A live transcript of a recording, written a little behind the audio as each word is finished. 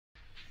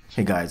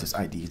Hey guys, it's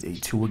ID's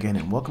A2 again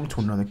and welcome to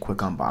another quick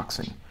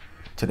unboxing.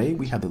 Today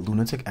we have the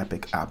Lunatik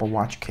Epik Apple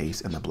Watch case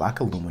in the black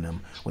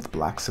aluminum with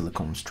black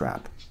silicone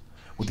strap.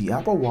 With the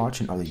Apple Watch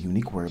and other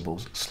unique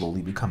wearables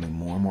slowly becoming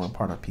more and more a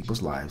part of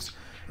people's lives,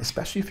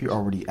 especially if you're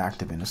already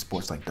active in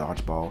sports like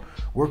dodgeball,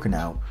 working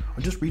out,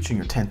 or just reaching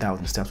your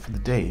 10,000 steps for the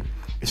day,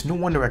 it's no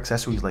wonder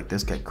accessories like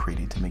this get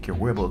created to make your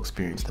wearable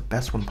experience the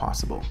best one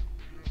possible.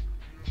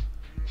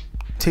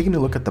 Taking a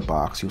look at the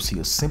box, you'll see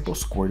a simple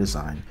square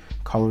design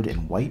colored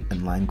in white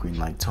and lime green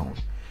light tone.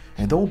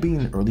 And though being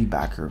an early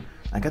backer,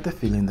 I got the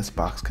feeling this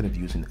box could have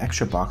used an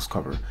extra box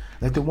cover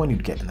like the one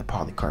you'd get in the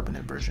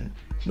polycarbonate version.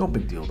 No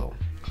big deal though.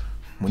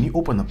 When you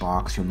open the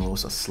box, you'll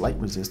notice a slight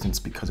resistance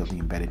because of the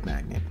embedded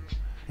magnet.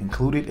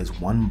 Included is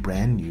one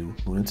brand new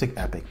Lunatik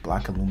Epik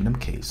black aluminum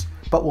case,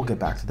 but we'll get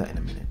back to that in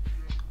a minute.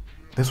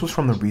 This was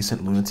from the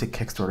recent Lunatik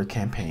Kickstarter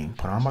campaign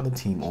put on by the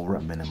team over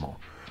at Minimal,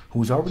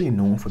 who is already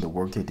known for the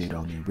work they did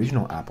on the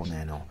original Apple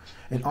Nano,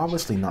 and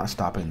obviously not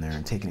stopping there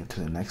and taking it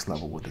to the next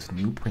level with this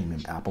new premium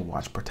Apple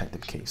Watch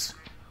protective case.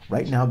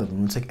 Right now, the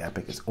Lunatik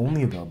Epik is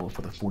only available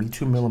for the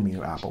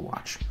 42mm Apple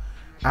Watch.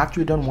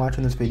 After you're done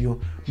watching this video,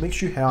 make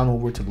sure you head on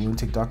over to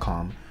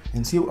lunatik.com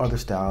and see what other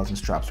styles and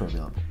straps are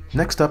available.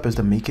 Next up is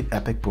the Make It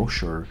Epic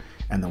brochure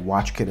and the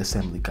Watch Kit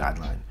Assembly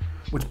Guideline,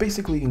 which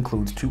basically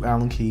includes 2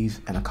 Allen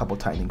keys and a couple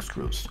tightening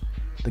screws.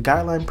 The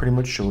guideline pretty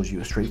much shows you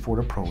a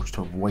straightforward approach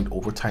to avoid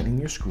over-tightening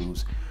your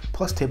screws,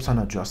 plus tips on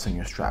adjusting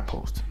your strap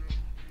post.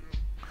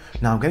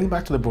 Now getting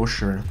back to the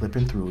brochure and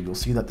flipping through, you'll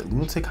see that the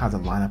Lunatik has a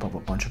lineup of a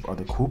bunch of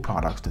other cool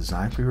products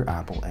designed for your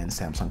Apple and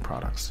Samsung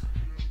products.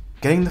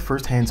 Getting the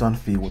first hands-on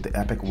feel with the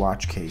Epik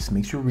watch case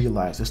makes you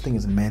realize this thing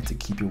is meant to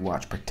keep your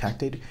watch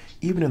protected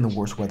even in the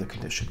worst weather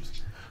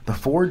conditions. The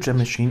forged and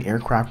machined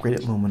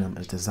aircraft-grade aluminum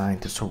is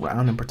designed to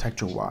surround and protect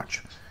your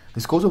watch.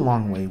 This goes a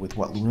long way with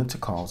what Lunatik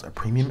calls a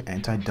premium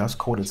anti-dust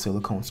coated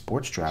silicone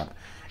sports strap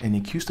and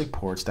acoustic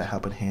ports that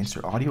help enhance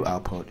your audio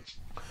output.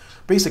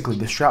 Basically,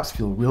 the straps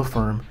feel real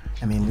firm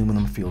and the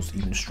aluminum feels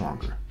even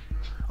stronger.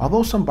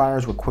 Although some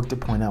buyers were quick to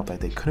point out that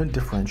they couldn't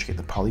differentiate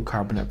the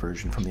polycarbonate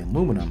version from the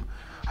aluminum,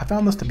 I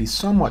found this to be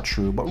somewhat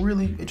true, but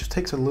really it just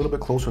takes a little bit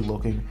closer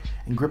looking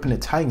and gripping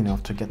it tight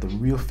enough to get the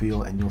real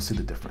feel, and you'll see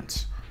the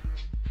difference.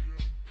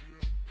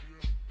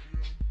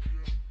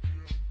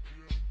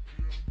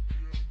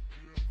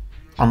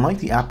 Unlike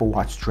the Apple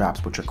Watch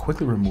straps, which are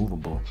quickly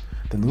removable,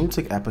 the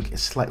Lunatik Epik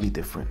is slightly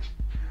different.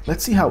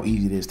 Let's see how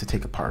easy it is to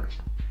take apart.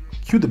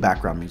 Cue the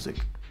background music.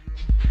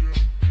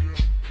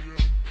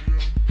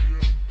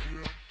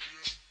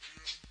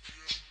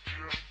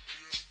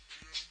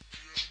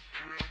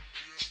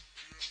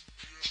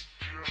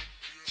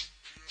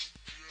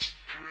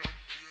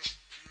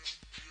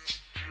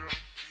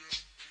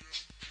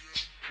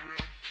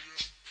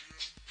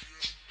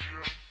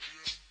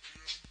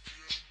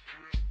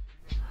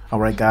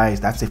 Alright guys,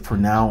 that's it for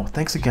now.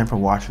 Thanks again for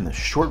watching this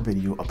short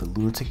video of the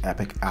Lunatik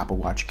Epik Apple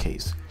Watch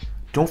case.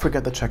 Don't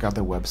forget to check out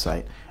their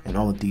website, and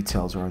all the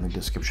details are in the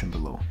description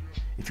below.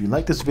 If you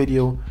like this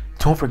video,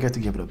 don't forget to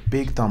give it a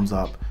big thumbs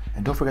up,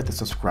 and don't forget to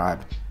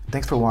subscribe.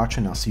 Thanks for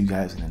watching, I'll see you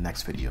guys in the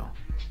next video.